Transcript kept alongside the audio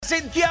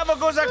sentiamo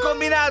cosa ha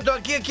combinato, a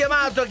chi è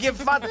chiamato, a chi è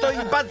fatto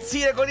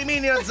impazzire con i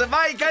Minions.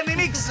 Vai Canny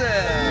Mix!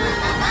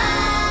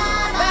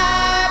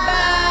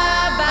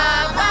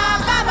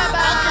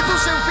 Anche tu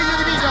sei un figlio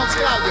di Minions,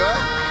 Claudio,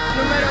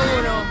 Numero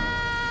 1.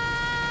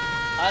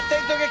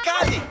 Attento che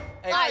cadi!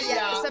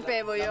 Aia,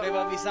 sapevo io. L'avevo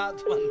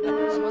avvisato, ma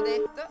Avevo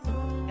detto.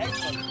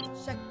 eccolo.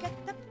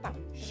 Sciacchetta pa.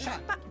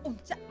 Un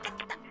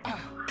sciacchetta.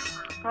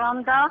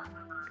 Pronto?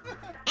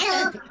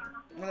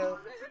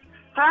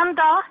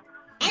 Pronto?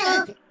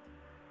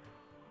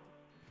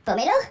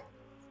 Pomelo?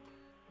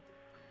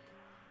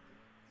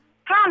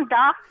 Pronto?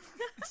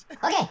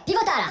 Ok,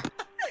 pivotala.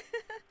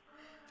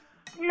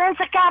 Non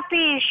si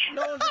capisce.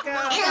 Non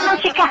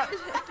si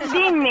capisce.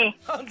 Dimmi.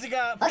 Non si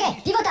capisce.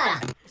 Ok, pivotala.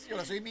 Sì,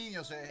 ora sono i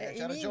Minions, c'ha I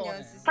ragione.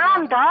 Minions, sì.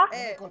 Pronto?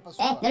 È colpa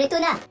sua. Non è tu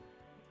na.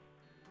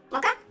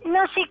 Ok?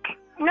 Non si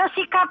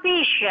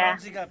capisce. Non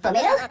si capisce.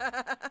 Pomelo?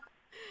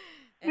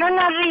 Non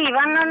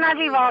arriva. Ma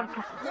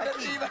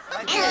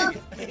chi è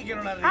che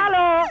non arriva?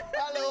 Allo?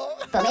 Allo?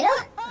 Pomelo?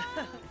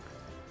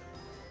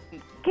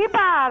 Chi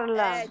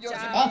parla?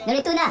 Ciao. Non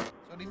è tu na.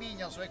 Sono i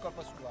Minions, è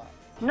colpa sua.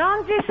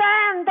 Non ti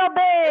sento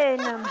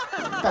bene.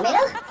 Pomelo?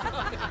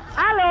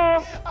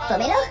 Allo?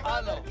 Pomelo?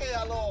 Allo? Che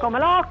allo? Come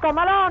lo?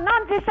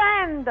 Non ti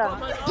sento.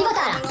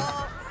 Pivotala.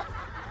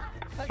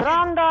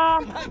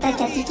 Pronto?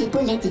 Tacciacici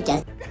pulleticcia.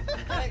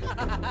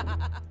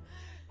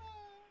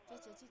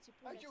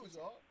 Ha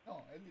chiuso?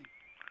 No, è lì.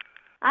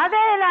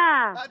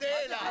 Adela!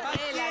 Adela!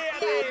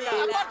 Adela. A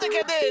parte che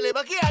Adele,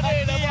 ma chi è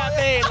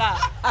Adela?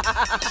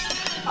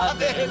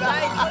 Adela!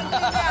 Dai,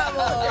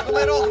 continuiamo.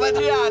 Come Rocco,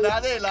 Adriana,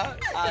 Adela?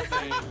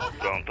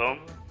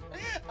 Pronto?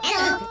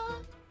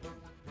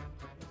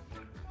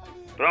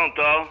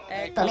 Pronto?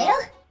 Pomelo?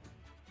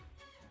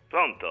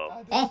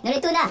 Pronto? Non è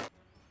tu na.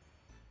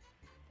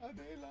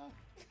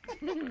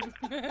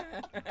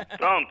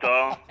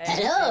 Pronto?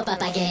 Hello,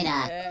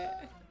 papagena.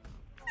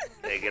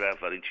 E che era a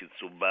fare in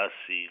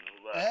Cizzubassino?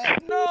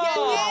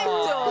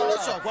 Non lo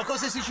so,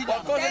 qualcosa è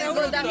siciliano. Qualcosa Era di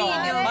uno brutto. da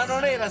Minions. Ma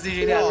non era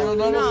siciliano,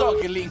 non lo so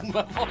che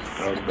lingua fosse.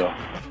 Pronto?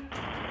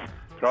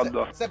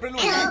 Pronto? Sempre lui.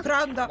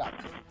 Pronto?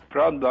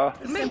 Pronto?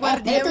 Me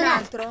guardi è un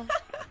altro?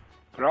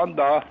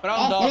 Pronto?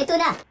 Pronto? Non è tu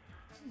na.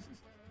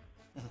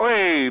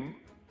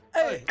 Oi,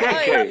 che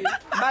c'è?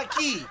 Ma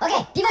chi?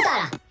 Ok,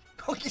 pivotala.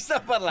 Con chi sta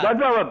Da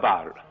parlando? dove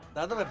parlo?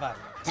 Da dove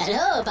parla?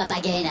 Hello,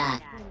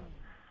 papagena.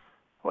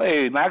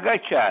 Oi, ma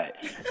che c'hai?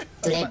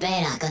 Tu l'hai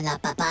bella con la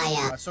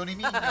papaya. Ma sono i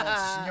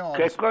Minions,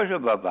 signore. Che cosa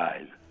papà?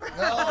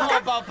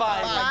 Oh papà!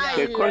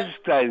 Che cosa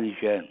stai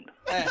dicendo?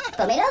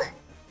 Pomelo?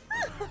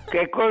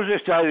 Che cosa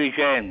stai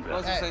dicendo?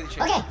 Cosa stai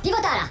dicendo? Ok,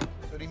 pivotala.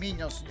 Sono i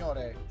Minions,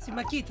 signore. Sì,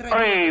 ma chi tre?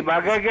 Oi,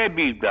 ma che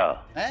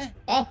capito?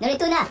 Non è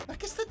tu na. Ma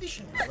che sta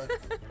dicendo?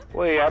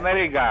 Oi,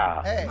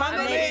 americano. Ma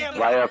non era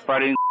Vai a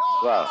fare in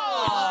va.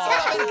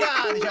 Sono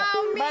americani, cioè.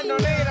 Ma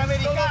non era Sono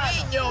americano!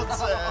 Minions.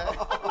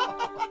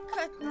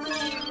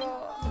 Cattivo.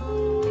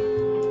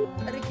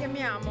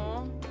 Richiamiamo?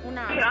 Un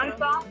altro.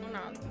 Pronto? Un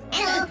altro.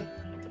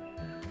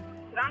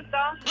 Pronto?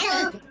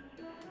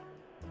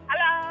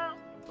 Allo?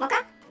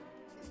 Ok?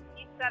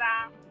 Chi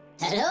sarà?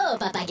 Hello,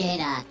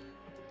 papagena.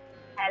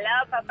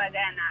 Hello,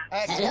 papagena.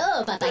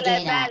 Hello, Tu l'hai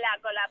papagena. bella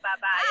con la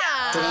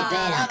papaya. Tu l'hai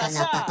bella con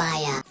la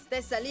papaya.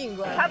 Stessa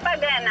lingua.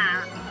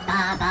 Papagena.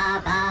 Ba ba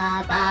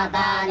ba ba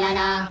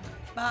banana.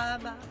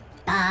 Baba.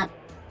 Ba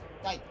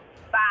Dai.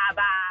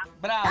 Baba.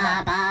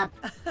 Brava! ba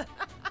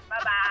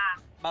Babà.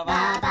 Ma ba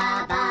va!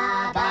 ba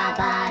ba ba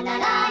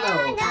banana.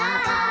 Oh, ba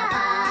ba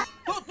ba.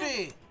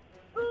 Tutti!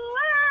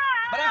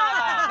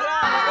 Brava!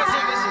 Brava! Così,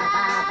 così!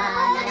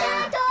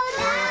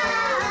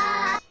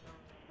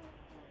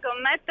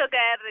 Scommetto che è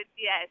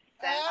RDS.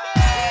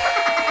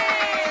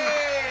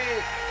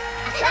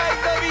 Hai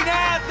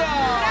indovinato!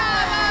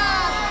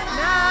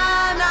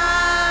 Na na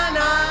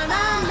na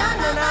na na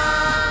na na.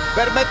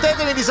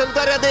 Permettetemi di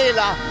salutare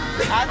Adela.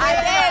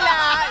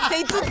 Adela,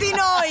 sei tutti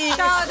noi.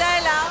 Ciao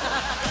Adela.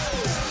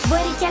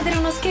 Vuoi richiedere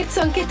uno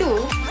scherzo anche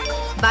tu?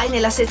 Vai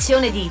nella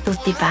sezione di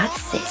Tutti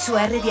pazzi su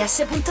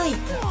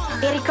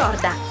rds.it e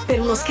ricorda, per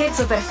uno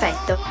scherzo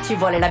perfetto ci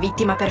vuole la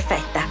vittima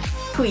perfetta.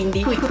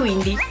 Quindi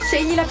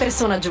scegli la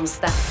persona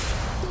giusta.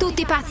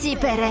 Tutti pazzi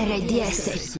per RDS.